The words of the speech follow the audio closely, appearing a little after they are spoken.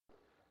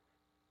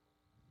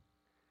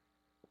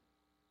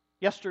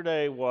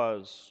Yesterday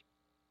was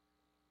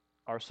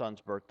our son's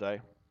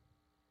birthday,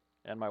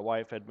 and my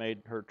wife had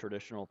made her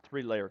traditional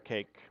three-layer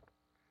cake.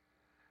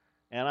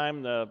 And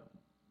I'm the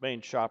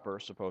main shopper,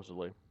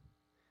 supposedly.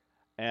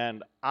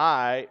 And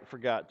I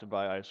forgot to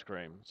buy ice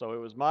cream. So it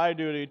was my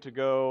duty to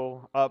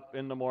go up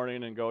in the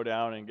morning and go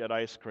down and get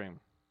ice cream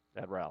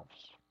at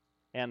Ralph's.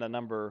 And a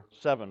number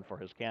 7 for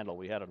his candle.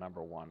 We had a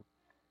number 1.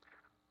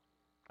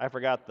 I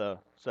forgot the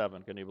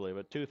 7, can you believe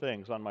it? 2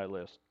 things on my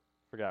list.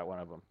 Forgot one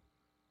of them.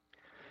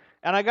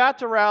 And I got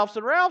to Ralph's,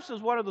 and Ralph's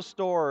is one of the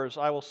stores,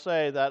 I will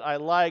say, that I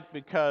like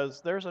because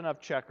there's enough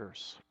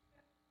checkers.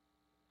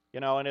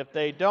 And if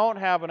they don't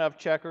have enough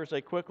checkers,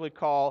 they quickly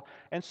call.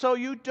 And so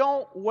you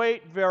don't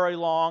wait very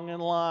long in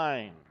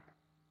line.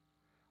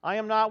 I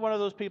am not one of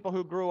those people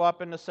who grew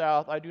up in the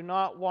South. I do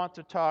not want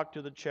to talk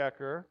to the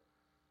checker.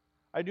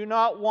 I do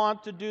not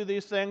want to do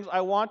these things.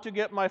 I want to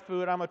get my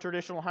food. I'm a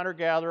traditional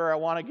hunter-gatherer. I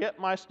want to get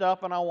my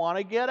stuff, and I want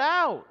to get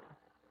out.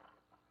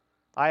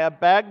 I have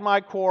bagged my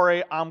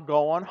quarry. I'm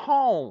going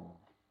home.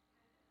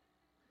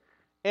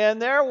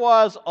 And there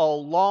was a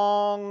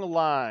long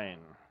line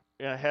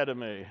ahead of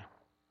me.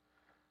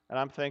 And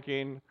I'm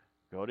thinking,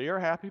 go to your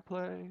happy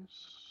place.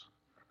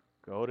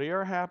 Go to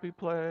your happy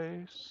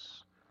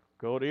place.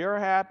 Go to your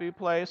happy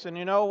place. And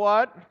you know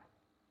what?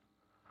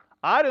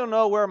 I don't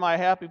know where my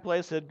happy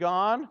place had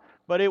gone,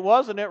 but it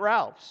wasn't at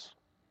Ralph's.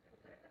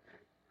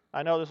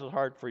 I know this is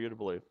hard for you to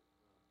believe.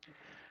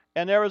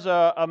 And there was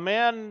a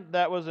man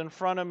that was in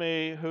front of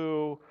me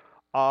who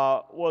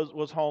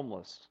was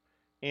homeless.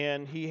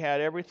 And he had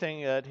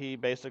everything that he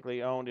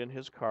basically owned in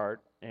his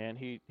cart. And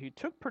he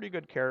took pretty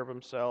good care of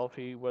himself.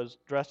 He was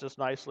dressed as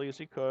nicely as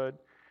he could.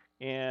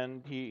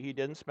 And he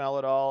didn't smell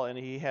at all. And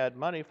he had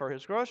money for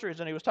his groceries.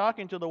 And he was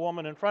talking to the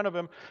woman in front of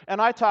him.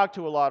 And I talked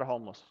to a lot of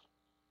homeless.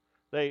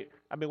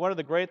 One of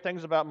the great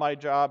things about my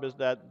job is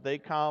that they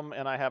come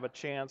and I have a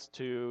chance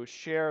to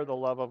share the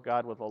love of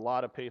God with a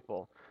lot of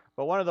people.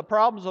 But one of the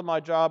problems of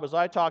my job is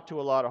I talk to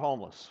a lot of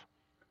homeless.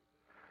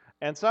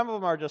 And some of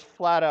them are just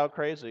flat out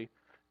crazy.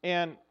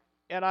 And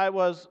it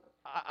was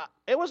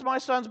my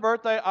son's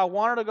birthday. I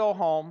wanted to go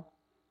home.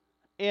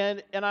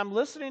 And I'm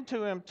listening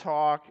to him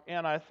talk,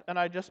 and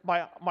I just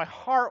my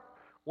heart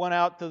went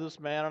out to this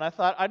man, and I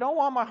thought, I don't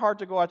want my heart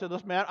to go out to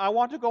this man. I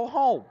want to go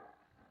home.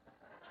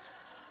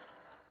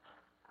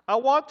 I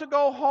want to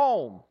go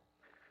home.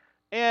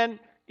 And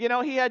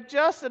he had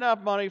just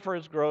enough money for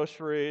his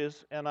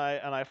groceries, and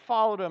I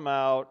followed him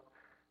out,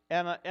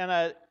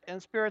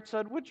 and Spirit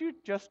said, would you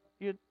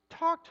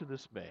talk to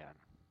this man?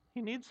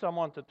 He needs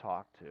someone to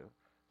talk to.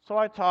 So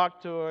I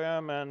talked to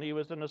him, and he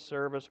was in the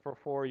service for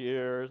 4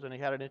 years, and he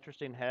had an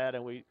interesting head,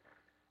 and we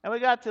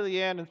got to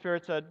the end, and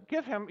Spirit said,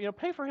 give him,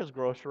 pay for his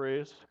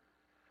groceries.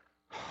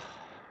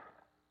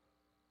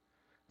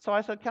 So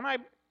I said, can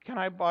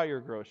I buy your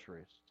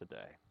groceries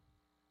today?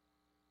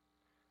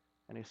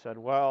 And he said,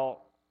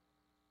 well,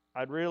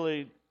 I'd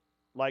really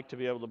like to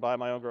be able to buy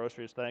my own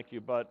groceries, thank you,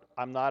 but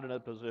I'm not in a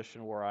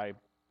position where I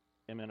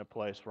am in a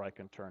place where I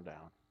can turn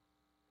down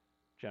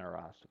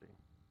generosity.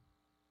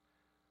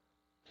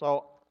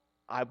 So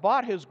I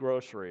bought his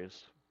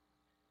groceries,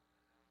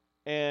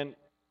 and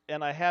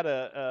I had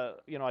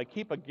I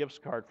keep a gifts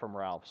card from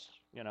Ralph's,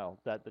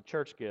 that the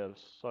church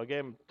gives. So I gave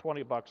him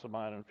 $20 of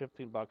mine and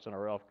 $15 on a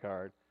Ralph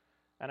card,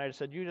 and I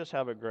said, you just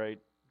have a great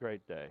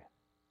day.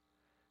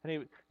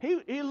 And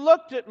he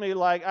looked at me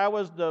like I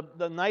was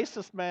the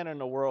nicest man in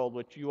the world,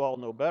 which you all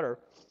know better,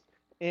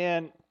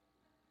 and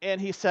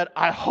he said,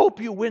 I hope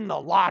you win the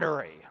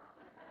lottery.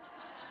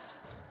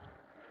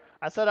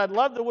 I said, I'd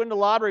love to win the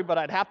lottery, but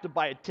I'd have to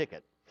buy a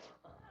ticket.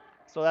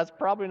 So that's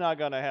probably not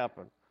going to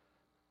happen.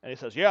 And he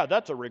says, yeah,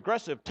 that's a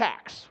regressive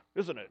tax,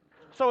 isn't it?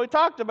 So we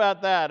talked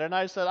about that, and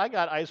I said, I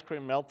got ice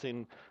cream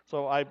melting,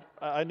 so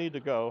I need to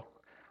go.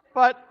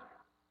 But,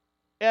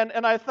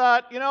 and I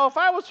thought, if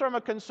I was from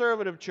a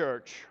conservative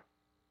church,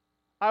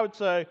 I would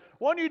say,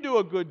 when you do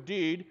a good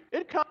deed,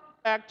 it comes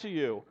back to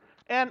you.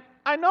 And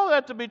I know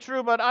that to be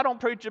true, but I don't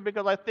preach it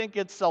because I think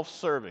it's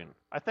self-serving.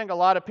 I think a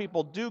lot of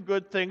people do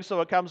good things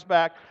so it comes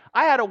back.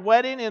 I had a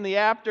wedding in the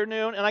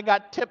afternoon, and I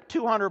got tipped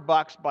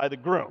 $200 by the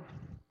groom.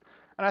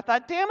 And I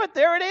thought, damn it,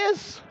 there it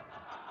is.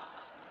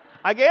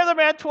 I gave the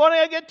man 20,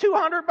 I get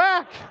 200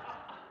 back.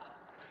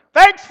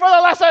 Thanks for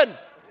the lesson.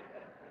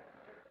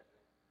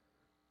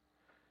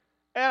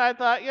 And I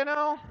thought,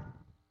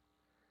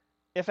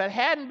 if it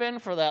hadn't been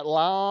for that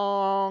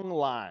long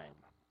line,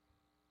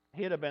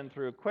 he'd have been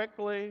through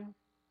quickly.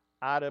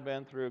 I'd have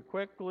been through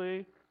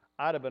quickly.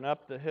 I'd have been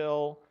up the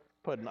hill,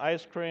 putting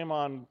ice cream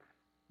on,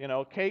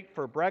 cake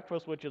for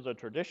breakfast, which is a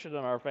tradition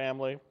in our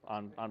family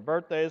on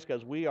birthdays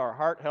because we are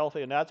heart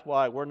healthy, and that's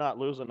why we're not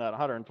losing that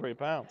 103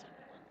 pounds.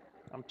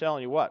 I'm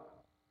telling you what.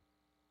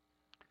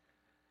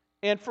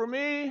 And for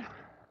me,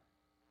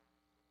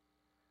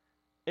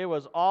 it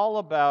was all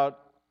about,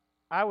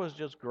 I was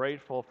just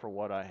grateful for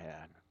what I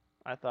had.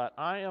 I thought,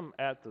 I am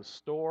at the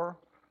store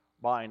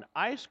buying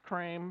ice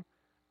cream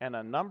and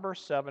a number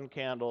 7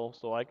 candle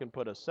so I can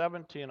put a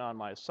 17 on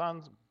my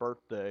son's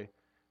birthday,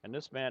 and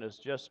this man is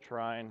just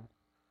trying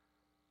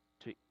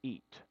to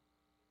eat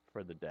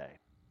for the day?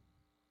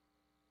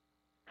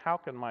 How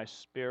can my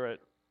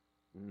spirit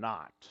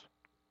not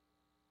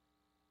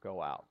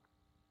go out?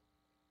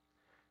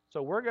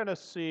 So we're going to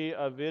see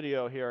a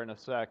video here in a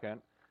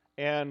second,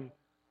 and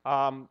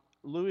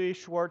Louis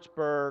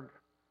Schwartzberg,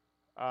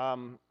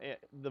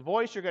 the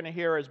voice you're going to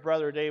hear is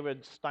Brother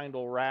David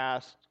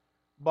Steindl-Rast,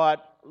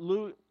 but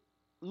Louis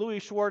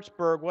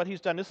Schwartzberg, what he's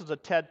done, this is a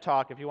TED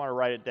Talk if you want to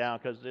write it down,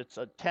 because it's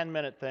a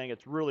 10-minute thing.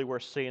 It's really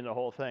worth seeing the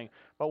whole thing.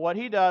 But what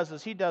he does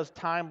is he does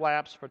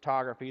time-lapse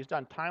photography. He's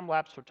done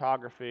time-lapse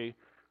photography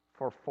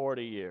for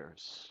 40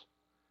 years.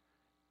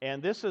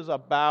 And this is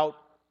about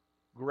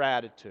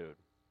gratitude.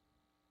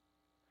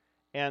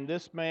 And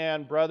this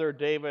man, Brother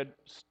David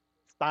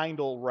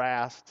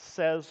Steindl-Rast,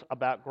 says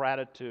about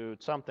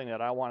gratitude something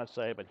that I want to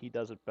say, but he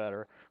does it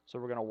better. So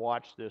we're going to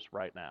watch this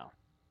right now.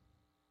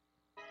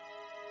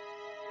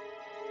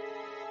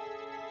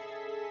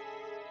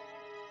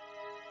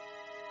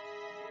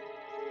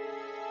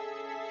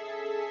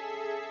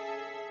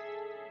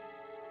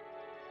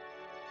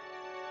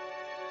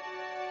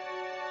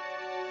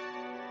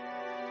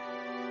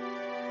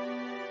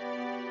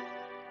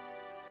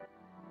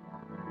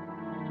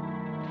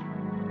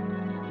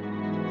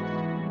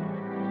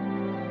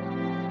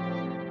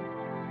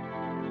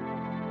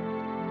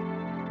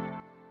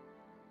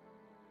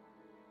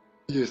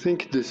 You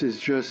think this is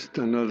just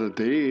another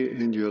day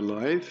in your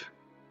life?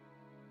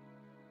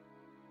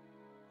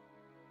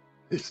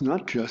 It's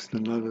not just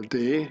another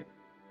day.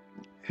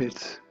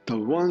 It's the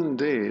one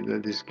day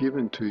that is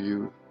given to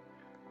you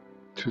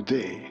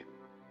today.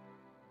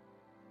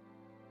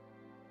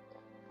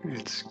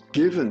 It's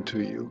given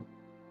to you.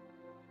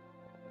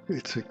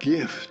 It's a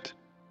gift.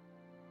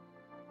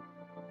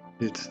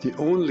 It's the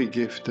only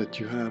gift that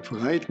you have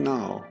right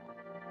now.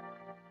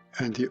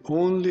 And the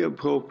only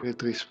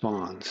appropriate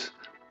response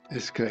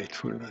is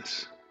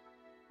gratefulness.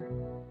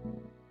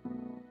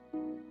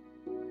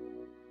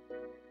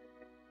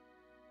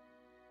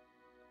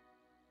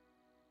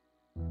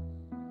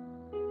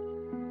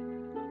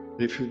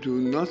 If you do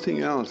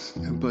nothing else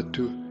but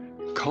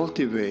to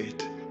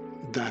cultivate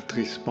that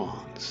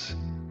response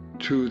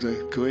to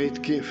the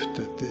great gift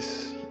that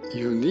this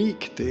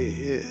unique day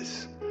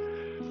is,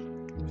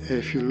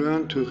 if you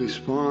learn to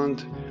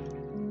respond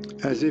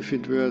as if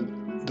it were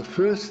the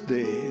first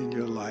day in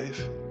your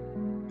life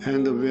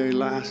and the very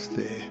last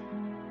day,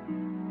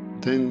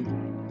 then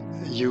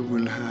you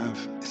will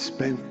have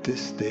spent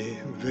this day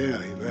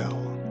very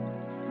well.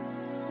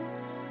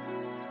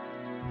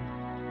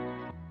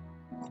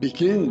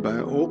 Begin by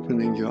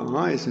opening your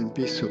eyes and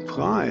be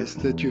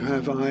surprised that you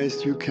have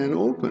eyes you can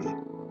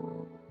open.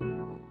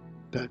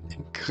 That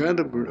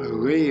incredible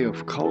array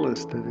of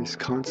colors that is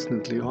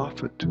constantly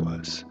offered to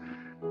us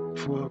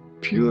for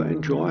pure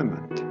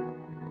enjoyment.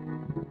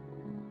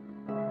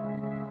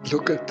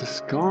 Look at the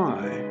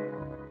sky.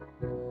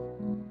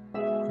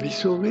 We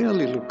so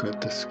rarely look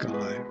at the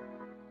sky.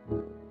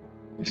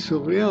 We so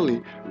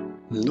rarely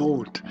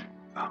note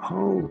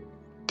how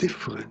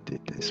different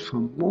it is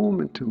from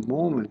moment to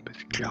moment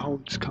with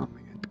clouds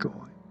coming and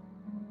going.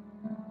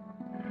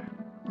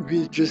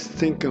 We just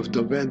think of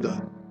the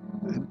weather,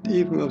 and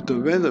even of the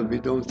weather we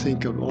don't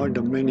think of all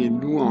the many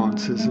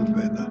nuances of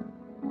weather.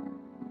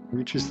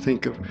 We just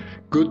think of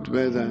good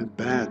weather and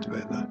bad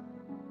weather.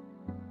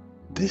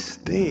 This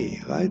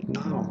day, right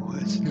now,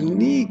 is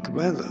unique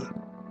weather.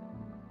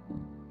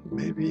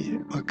 Maybe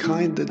a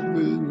kind that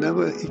will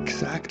never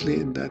exactly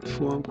in that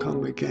form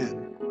come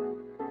again.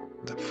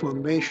 The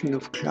formation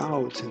of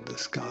clouds in the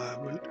sky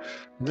will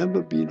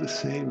never be the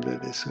same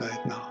that is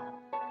right now.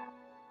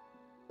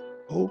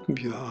 Open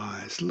your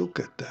eyes, look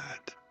at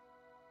that.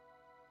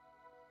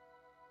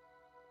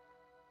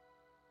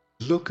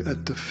 Look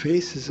at the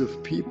faces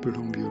of people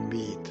whom you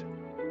meet.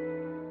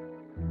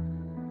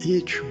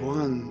 Each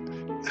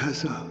one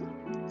has an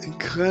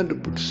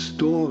incredible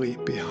story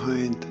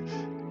behind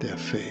their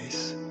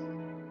face.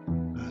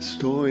 A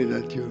story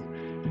that you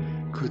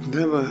could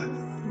never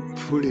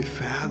fully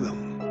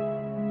fathom.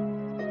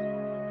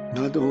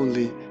 Not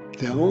only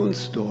their own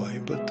story,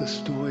 but the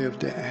story of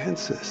their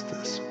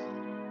ancestors.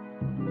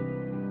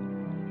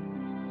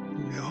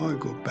 We all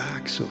go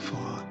back so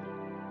far.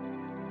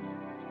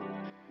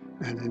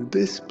 And in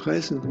this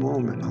present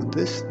moment, on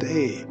this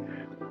day,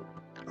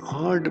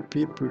 all the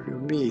people you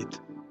meet,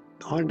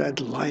 all that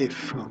life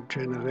from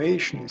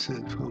generations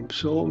and from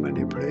so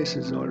many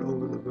places all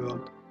over the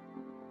world,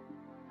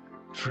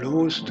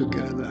 flows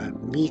together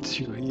and meets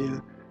you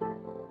here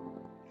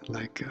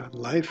like a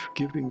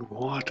life-giving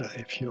water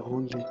if you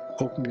only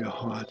open your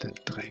heart and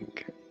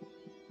drink.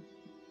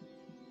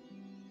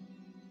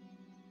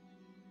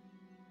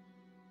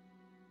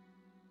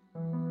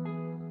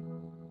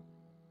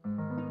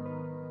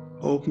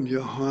 Open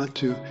your heart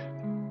to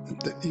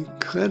the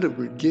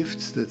incredible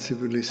gifts that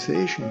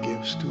civilization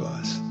gives to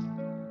us.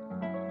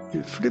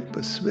 You flip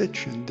a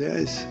switch and there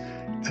is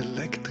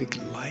electric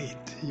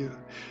light. You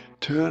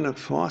turn a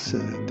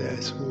faucet and there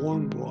is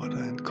warm water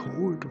and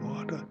cold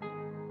water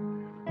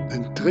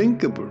and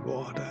drinkable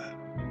water.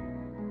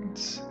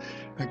 It's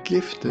a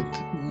gift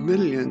that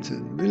millions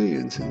and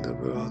millions in the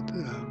world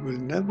will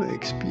never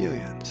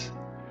experience.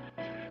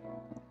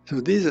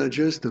 So these are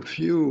just a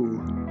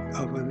few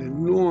of an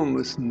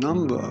enormous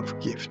number of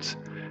gifts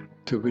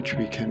to which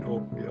we can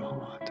open your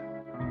heart.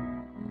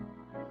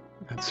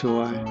 And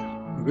so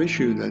I wish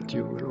you that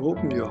you will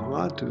open your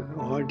heart to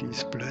all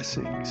these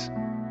blessings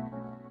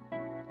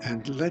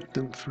and let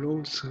them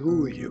flow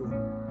through you,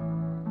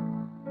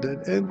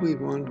 that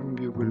everyone whom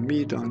you will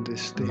meet on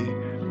this day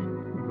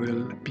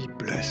will be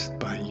blessed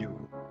by you.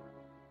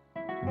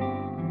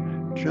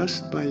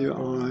 Just by your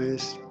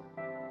eyes,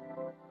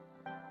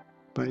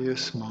 by your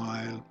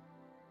smile,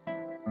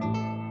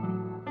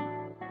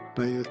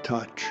 by your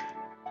touch,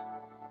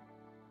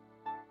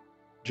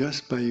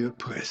 just by your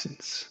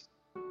presence.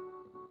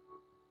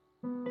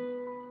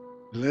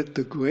 Let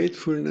the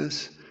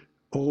gratefulness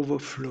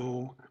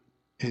overflow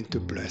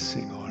into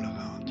blessing all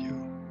around you.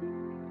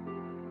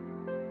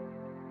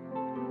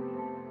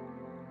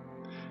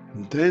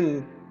 And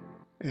then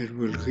it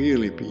will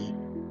really be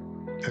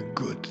a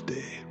good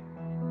day.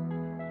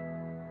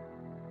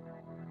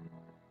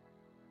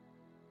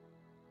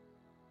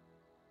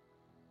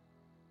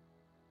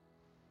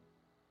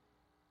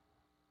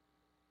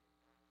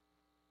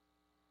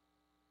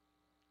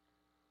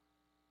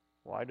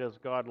 Why does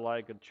God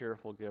like a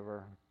cheerful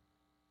giver?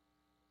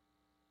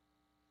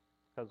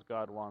 Because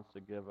God wants to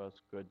give us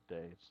good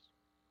days.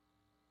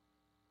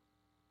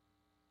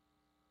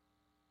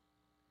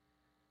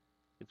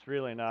 It's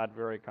really not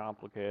very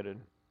complicated.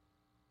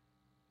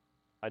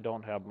 I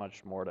don't have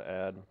much more to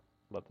add.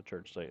 Let the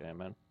church say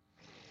amen.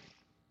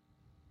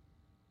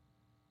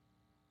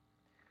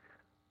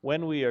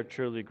 When we are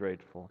truly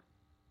grateful,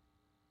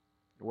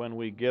 when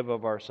we give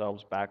of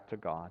ourselves back to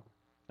God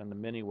in the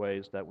many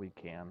ways that we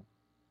can,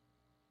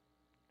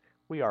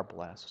 we are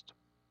blessed.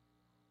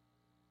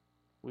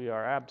 We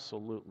are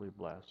absolutely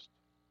blessed.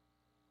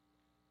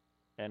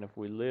 And if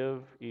we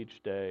live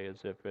each day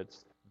as if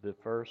it's the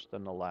first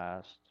and the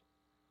last,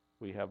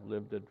 we have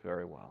lived it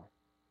very well.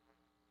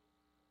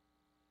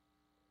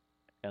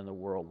 And the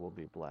world will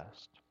be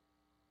blessed.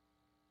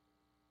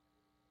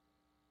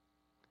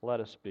 Let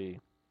us be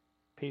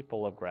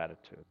people of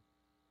gratitude.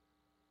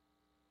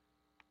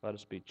 Let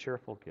us be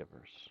cheerful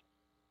givers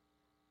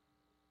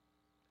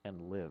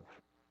and live.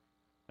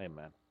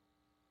 Amen.